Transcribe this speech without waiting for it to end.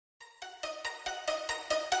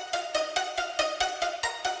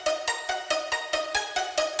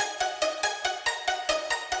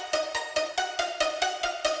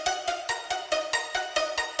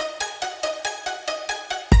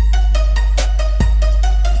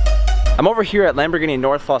I'm over here at Lamborghini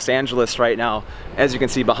North Los Angeles right now. As you can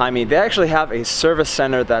see behind me, they actually have a service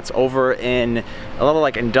center that's over in a little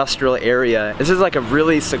like industrial area. This is like a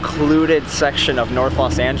really secluded section of North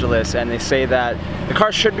Los Angeles, and they say that the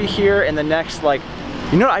car should be here in the next like,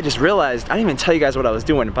 you know what I just realized? I didn't even tell you guys what I was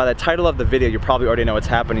doing. By the title of the video, you probably already know what's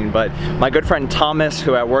happening, but my good friend Thomas,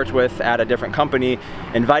 who I worked with at a different company,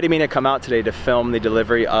 invited me to come out today to film the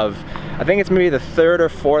delivery of, I think it's maybe the 3rd or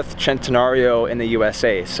 4th Centenario in the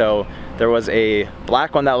USA. So there was a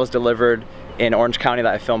black one that was delivered in Orange County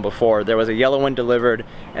that I filmed before. There was a yellow one delivered,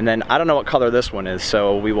 and then I don't know what color this one is,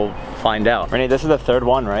 so we will find out. Renee, this is the 3rd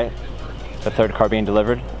one, right? The 3rd car being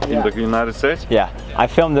delivered? Yeah. In the United States? Yeah. I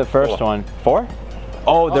filmed the first one. 4?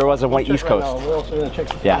 Oh, there was a one East Coast. We're also gonna check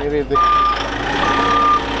yeah. Maybe the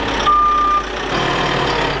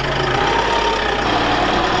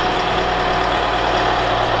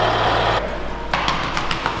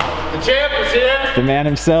champ is here! The man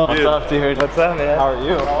himself. Dude. What's up, dude? What's up, man? How are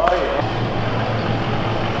you? How are you?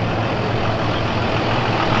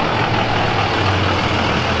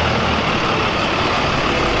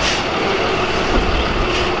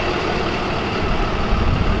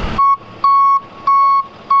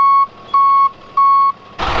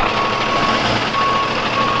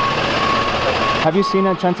 Have you seen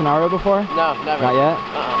a Centenario before? No, never. Not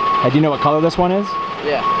yet? Do you know what color this one is?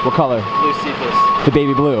 Yeah. What color? Blue Cephas. The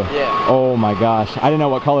baby blue? Yeah. Oh my gosh. I didn't know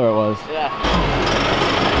what color it was. Yeah.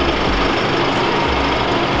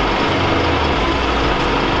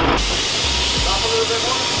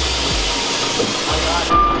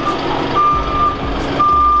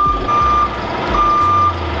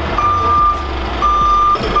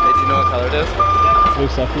 Hey, do you know what color it is? Blue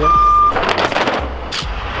sepia?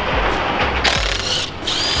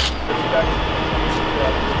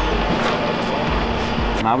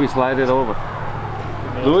 Now we slide it over.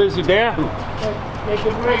 Louis, you there? Take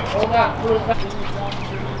a break. Hold on.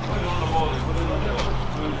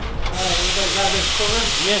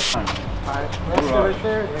 Yes. Alright, that's it right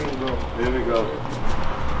there. There you go. There we go.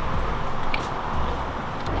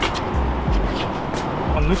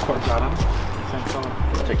 On this part, got him.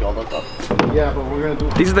 Take all those up. Yeah, but we're gonna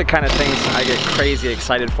do. These are the kind of things I get crazy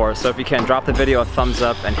excited for. So if you can, drop the video a thumbs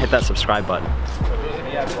up and hit that subscribe button.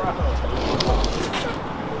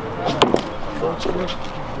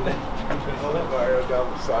 Down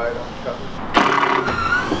the side, I'm cutting.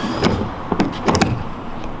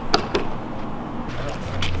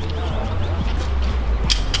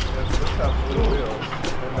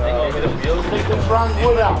 Take the front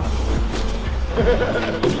wood out.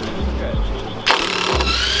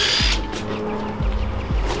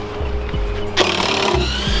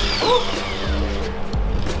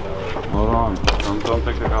 Hold on. Don't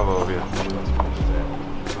take the cover over here.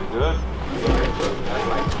 You good?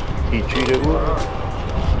 He treated You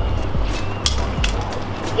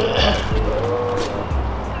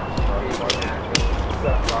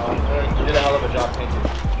did a hell of a job painting.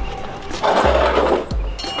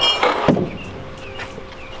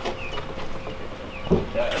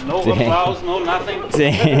 No applause, no nothing.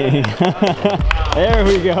 Dang. There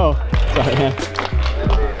we go. Sorry, man.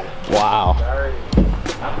 Wow.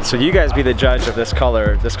 So you guys be the judge of this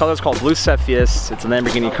color. This color is called Blue Cepheus. It's a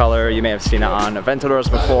Lamborghini color. You may have seen it on Aventadors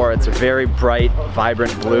before. It's a very bright,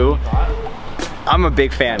 vibrant blue. I'm a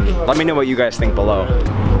big fan. Let me know what you guys think below.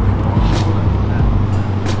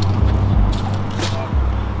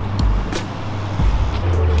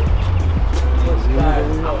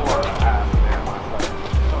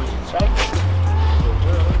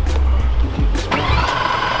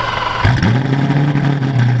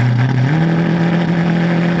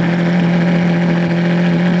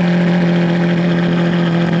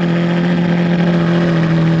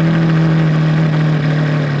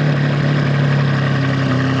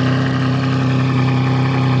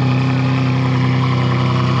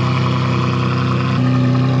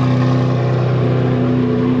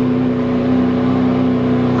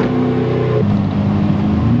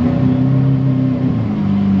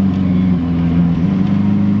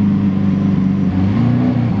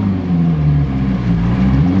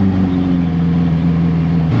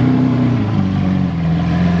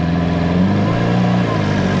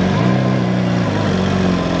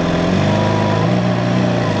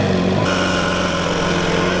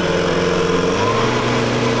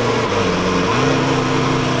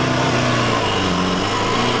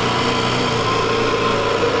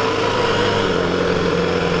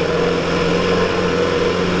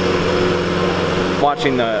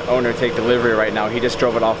 Watching the owner take delivery right now. He just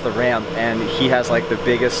drove it off the ramp and he has like the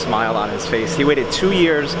biggest smile on his face. He waited 2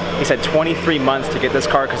 years, he said 23 months to get this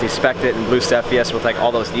car because he spec'd it in Blue Cepheus with like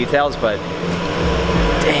all those details, but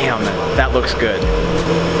Damn, that looks good.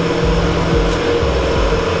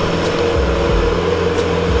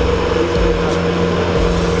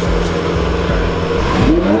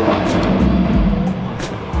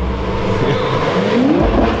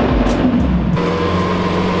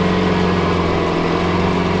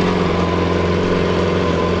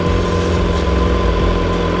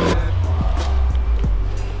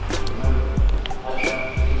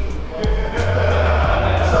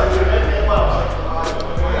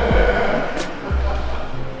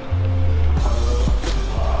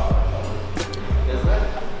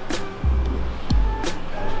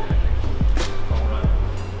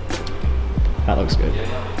 That looks good.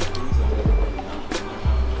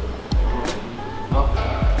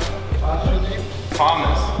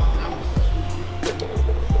 Thomas.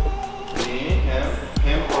 Me,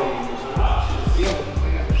 him, or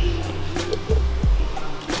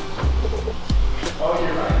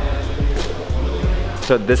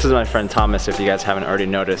So this is my friend Thomas, if you guys haven't already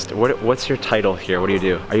noticed. What's your title here? What do you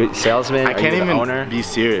do? Are you a salesman? I can't Are you the even owner? be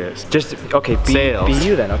serious. Just, okay, Sales. be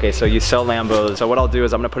you then. Okay, so you sell Lambos. So what I'll do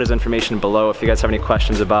is I'm gonna put his information below if you guys have any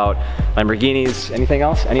questions about Lamborghinis. Anything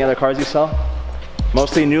else? Any other cars you sell?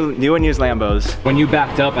 Mostly new and used Lambos. When you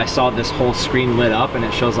backed up, I saw this whole screen lit up and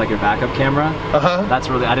it shows like your backup camera. That's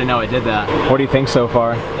really, I didn't know it did that. What do you think so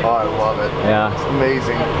far? Oh, I love it. Yeah. It's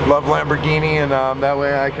amazing. Love Lamborghini, and that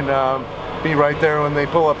way I can be right there when they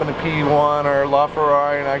pull up in a P1 or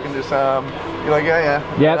LaFerrari, and I can just be like, yeah,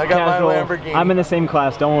 I got casual. my Lamborghini. I'm in the same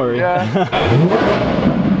class, don't worry. Yeah.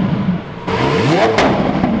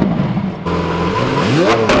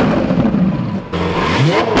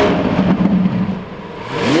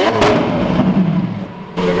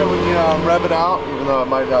 Rev it out, even though it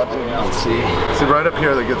might not do. Let's see. See, right up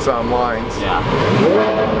here that gets lines. Yeah.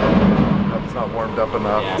 That's not warmed up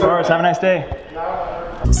enough. Of course, have a nice day.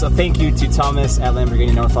 So thank you to Thomas at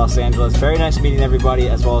Lamborghini North Los Angeles. Very nice meeting everybody,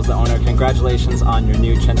 as well as the owner. Congratulations on your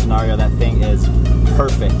new Centenario. That thing is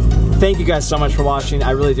perfect. Thank you guys so much for watching.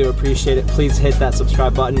 I really do appreciate it. Please hit that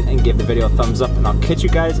subscribe button and give the video a thumbs up, and I'll catch you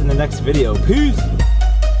guys in the next video. Peace!